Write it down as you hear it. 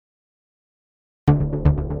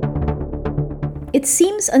It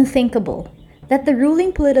seems unthinkable that the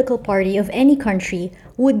ruling political party of any country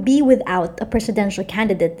would be without a presidential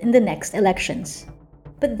candidate in the next elections.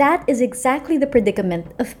 But that is exactly the predicament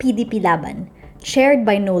of PDP Laban, chaired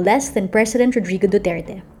by no less than President Rodrigo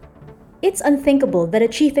Duterte. It's unthinkable that a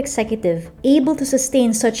chief executive able to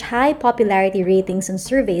sustain such high popularity ratings and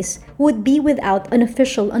surveys would be without an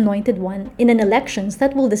official anointed one in an elections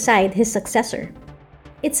that will decide his successor.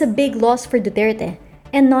 It's a big loss for Duterte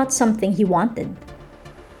and not something he wanted.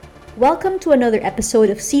 Welcome to another episode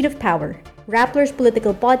of Seat of Power, Rappler's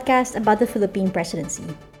political podcast about the Philippine presidency.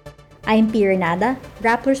 I am P. Renada,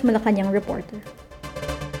 Rappler's Malacanang reporter.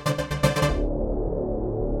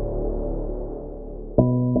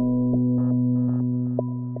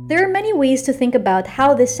 There are many ways to think about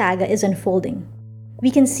how this saga is unfolding.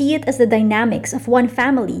 We can see it as the dynamics of one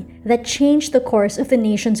family that changed the course of the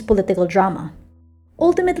nation's political drama.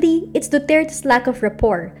 Ultimately, it's Duterte's lack of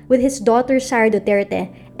rapport with his daughter Sara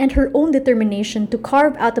Duterte and her own determination to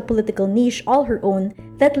carve out a political niche all her own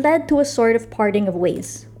that led to a sort of parting of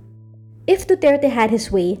ways. If Duterte had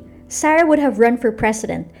his way, Sara would have run for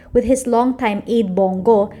president with his longtime aide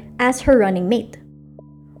Bongo as her running mate.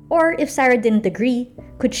 Or if Sara didn't agree,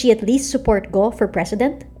 could she at least support Go for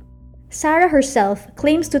president? Sara herself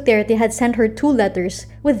claims Duterte had sent her 2 letters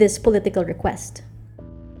with this political request.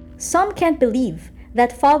 Some can't believe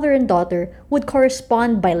that father and daughter would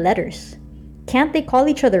correspond by letters. Can't they call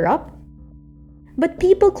each other up? But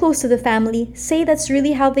people close to the family say that's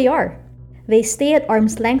really how they are. They stay at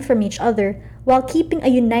arm's length from each other while keeping a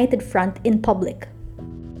united front in public.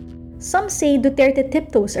 Some say Duterte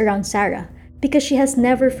tiptoes around Sara because she has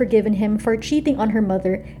never forgiven him for cheating on her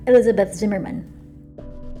mother, Elizabeth Zimmerman.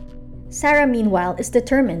 Sara, meanwhile, is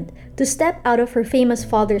determined to step out of her famous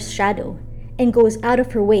father's shadow and goes out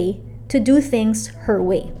of her way to do things her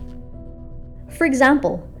way. For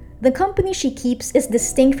example, the company she keeps is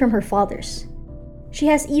distinct from her father's. She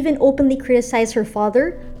has even openly criticized her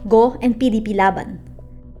father, Go, and PDP Laban.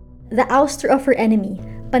 The ouster of her enemy,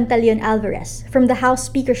 Pantaleon Alvarez, from the House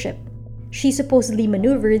speakership, she supposedly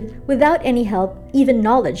maneuvered without any help, even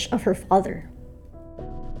knowledge of her father.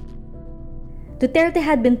 Duterte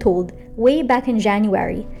had been told way back in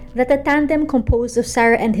January that a tandem composed of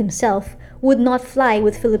Sara and himself would not fly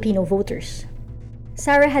with Filipino voters.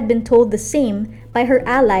 Sara had been told the same by her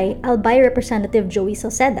ally, Albay Representative Joey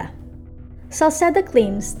Salceda. Salceda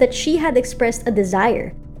claims that she had expressed a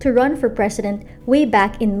desire to run for president way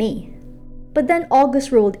back in May. But then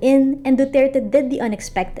August rolled in and Duterte did the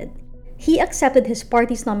unexpected. He accepted his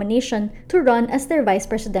party's nomination to run as their vice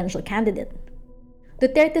presidential candidate.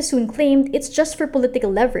 Duterte soon claimed it's just for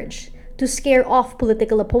political leverage, to scare off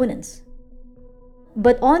political opponents.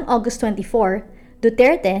 But on August 24,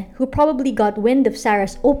 Duterte, who probably got wind of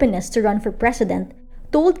Sara's openness to run for president,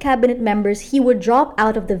 told cabinet members he would drop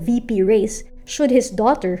out of the VP race should his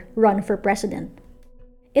daughter run for president.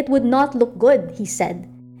 It would not look good, he said,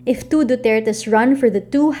 if 2 Dutertes run for the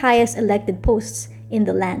 2 highest elected posts in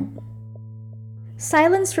the land.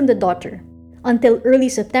 Silence from the daughter, until early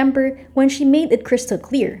September when she made it crystal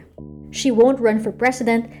clear. She won't run for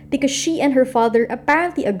president because she and her father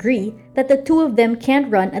apparently agree that the 2 of them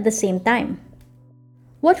can't run at the same time.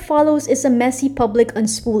 What follows is a messy public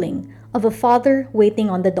unspooling of a father waiting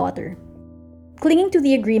on the daughter. Clinging to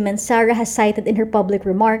the agreement Sara has cited in her public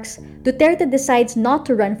remarks, Duterte decides not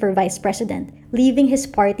to run for vice president, leaving his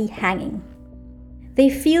party hanging. They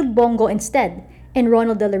field Bongo instead, and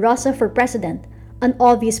Ronald De La Rosa for president, an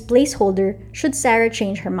obvious placeholder should Sara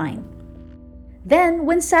change her mind. Then,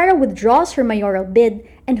 when Sara withdraws her mayoral bid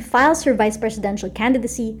and files her vice presidential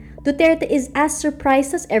candidacy, Duterte is as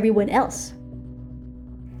surprised as everyone else.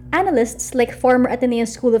 Analysts like former Ateneo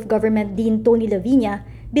School of Government Dean Tony Lavina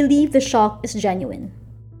believe the shock is genuine.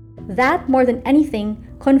 That, more than anything,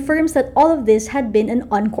 confirms that all of this had been an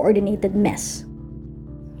uncoordinated mess.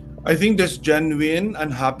 I think there's genuine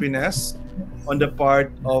unhappiness on the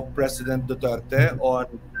part of President Duterte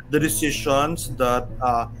on the decisions that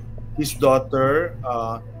his daughter,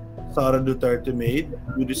 Sara Duterte, made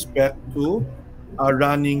with respect to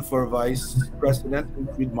running for vice president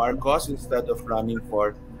with Marcos instead of running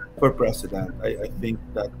for president. I think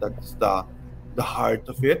that's the heart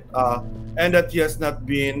of it, and that he has not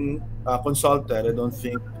been consulted. I don't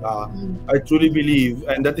think, I truly believe,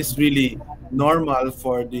 and that is really normal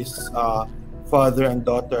for this father and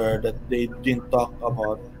daughter, that they didn't talk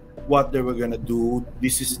about what they were going to do.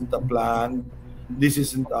 This isn't a plan. This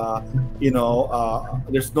isn't,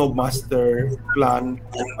 there's no master plan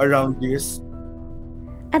around this.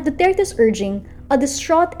 At Duterte's urging, a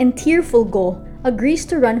distraught and tearful Go agrees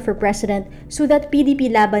to run for president so that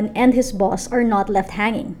PDP Laban and his boss are not left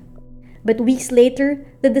hanging. but weeks later,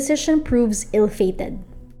 the decision proves ill-fated.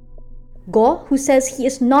 Go, who says he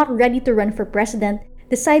is not ready to run for president,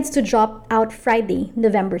 decides to drop out Friday,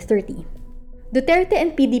 November 30. Duterte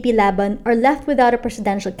and PDP Laban are left without a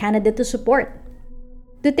presidential candidate to support.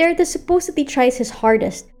 Duterte supposedly tries his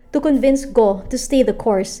hardest to convince Go to stay the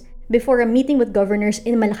course before a meeting with governors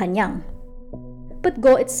in Malacanang. But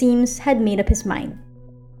Go, it seems, had made up his mind.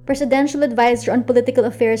 Presidential advisor on political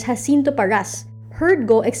affairs Jacinto Parras heard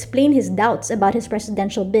Go explain his doubts about his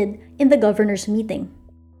presidential bid in the governor's meeting.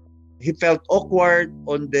 He felt awkward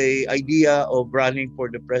on the idea of running for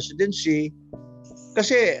the presidency.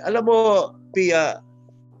 Kasi alam mo, Pia,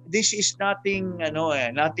 this is nothing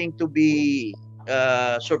to be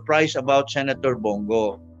surprised about Senator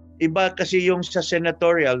Bongo. Iba kasi yung sa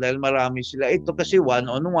senatorial dahil marami sila. Ito kasi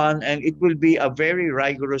one-on-one and it will be a very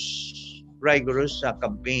rigorous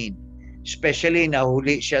campaign. Especially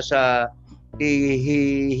nahuli siya sa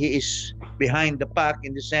he is behind the pack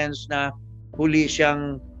in the sense na huli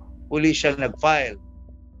siyang nag-file.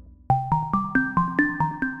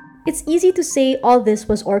 It's easy to say all this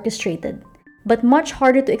was orchestrated, but much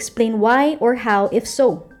harder to explain why or how if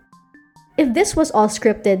so. If this was all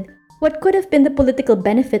scripted, what could have been the political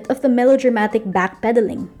benefit of the melodramatic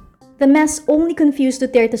backpedaling? The mess only confused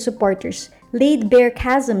Duterte supporters, laid bare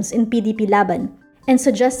chasms in PDP Laban, and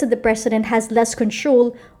suggested the president has less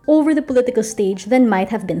control over the political stage than might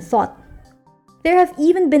have been thought. There have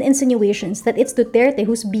even been insinuations that it's Duterte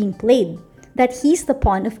who's being played, that he's the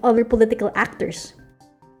pawn of other political actors.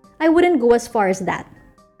 I wouldn't go as far as that.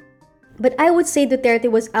 But I would say Duterte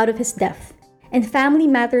was out of his depth, and family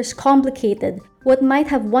matters complicated what might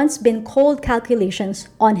have once been cold calculations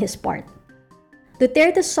on his part.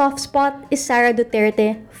 Duterte's soft spot is Sara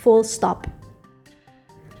Duterte, full stop.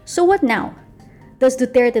 So what now? Does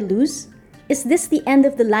Duterte lose? Is this the end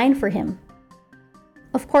of the line for him?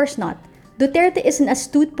 Of course not. Duterte is an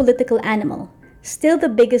astute political animal, still the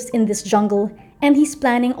biggest in this jungle, and he's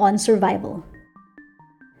planning on survival.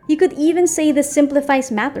 You could even say this simplifies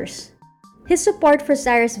matters. His support for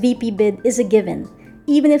Sara's VP bid is a given,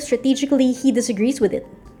 even if strategically he disagrees with it.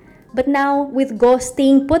 But now, with Go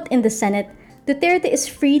staying put in the Senate, Duterte is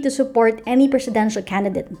free to support any presidential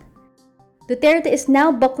candidate. Duterte is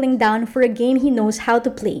now buckling down for a game he knows how to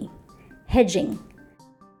play: hedging.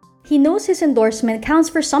 He knows his endorsement counts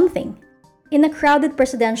for something. In a crowded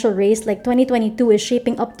presidential race like 2022 is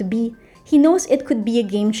shaping up to be, he knows it could be a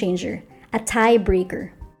game changer, a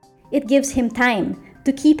tiebreaker. It gives him time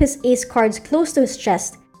to keep his ace cards close to his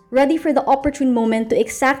chest, ready for the opportune moment to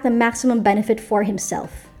exact the maximum benefit for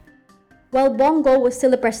himself. While Bongo was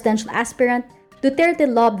still a presidential aspirant, Duterte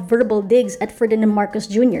lobbed verbal digs at Ferdinand Marcos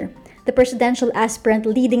Jr., the presidential aspirant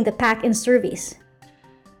leading the pack in surveys.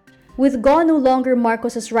 With Go no longer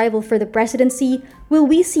Marcos's rival for the presidency, will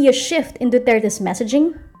we see a shift in Duterte's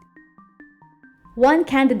messaging? One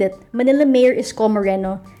candidate, Manila Mayor Isko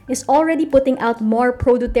Moreno, is already putting out more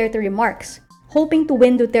pro-Duterte remarks, hoping to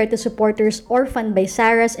win Duterte supporters orphaned by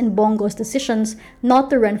Sara's and Bongo's decisions not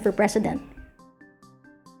to run for president.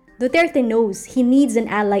 Duterte knows he needs an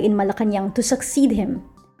ally in Malacanang to succeed him.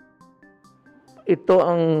 Ito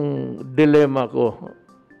ang dilemma ko.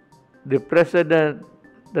 The president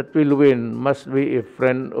that will win must be a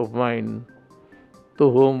friend of mine to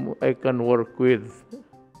whom I can work with.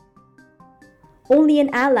 Only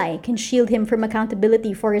an ally can shield him from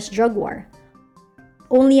accountability for his drug war.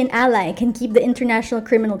 Only an ally can keep the International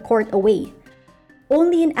Criminal Court away.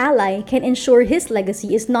 Only an ally can ensure his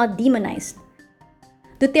legacy is not demonized.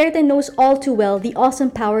 Duterte knows all too well the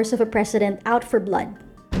awesome powers of a president out for blood.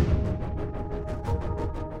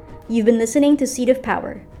 You've been listening to Seat of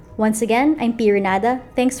Power. Once again, I'm Pia Renada.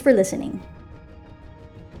 Thanks for listening.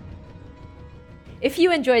 If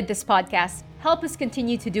you enjoyed this podcast, help us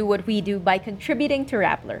continue to do what we do by contributing to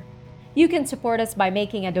Rappler. You can support us by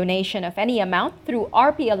making a donation of any amount through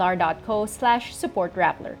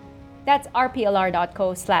rplr.co/supportrappler. That's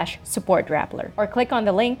rplr.co/supportrappler, or click on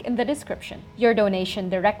the link in the description. Your donation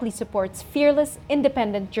directly supports fearless,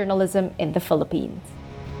 independent journalism in the Philippines.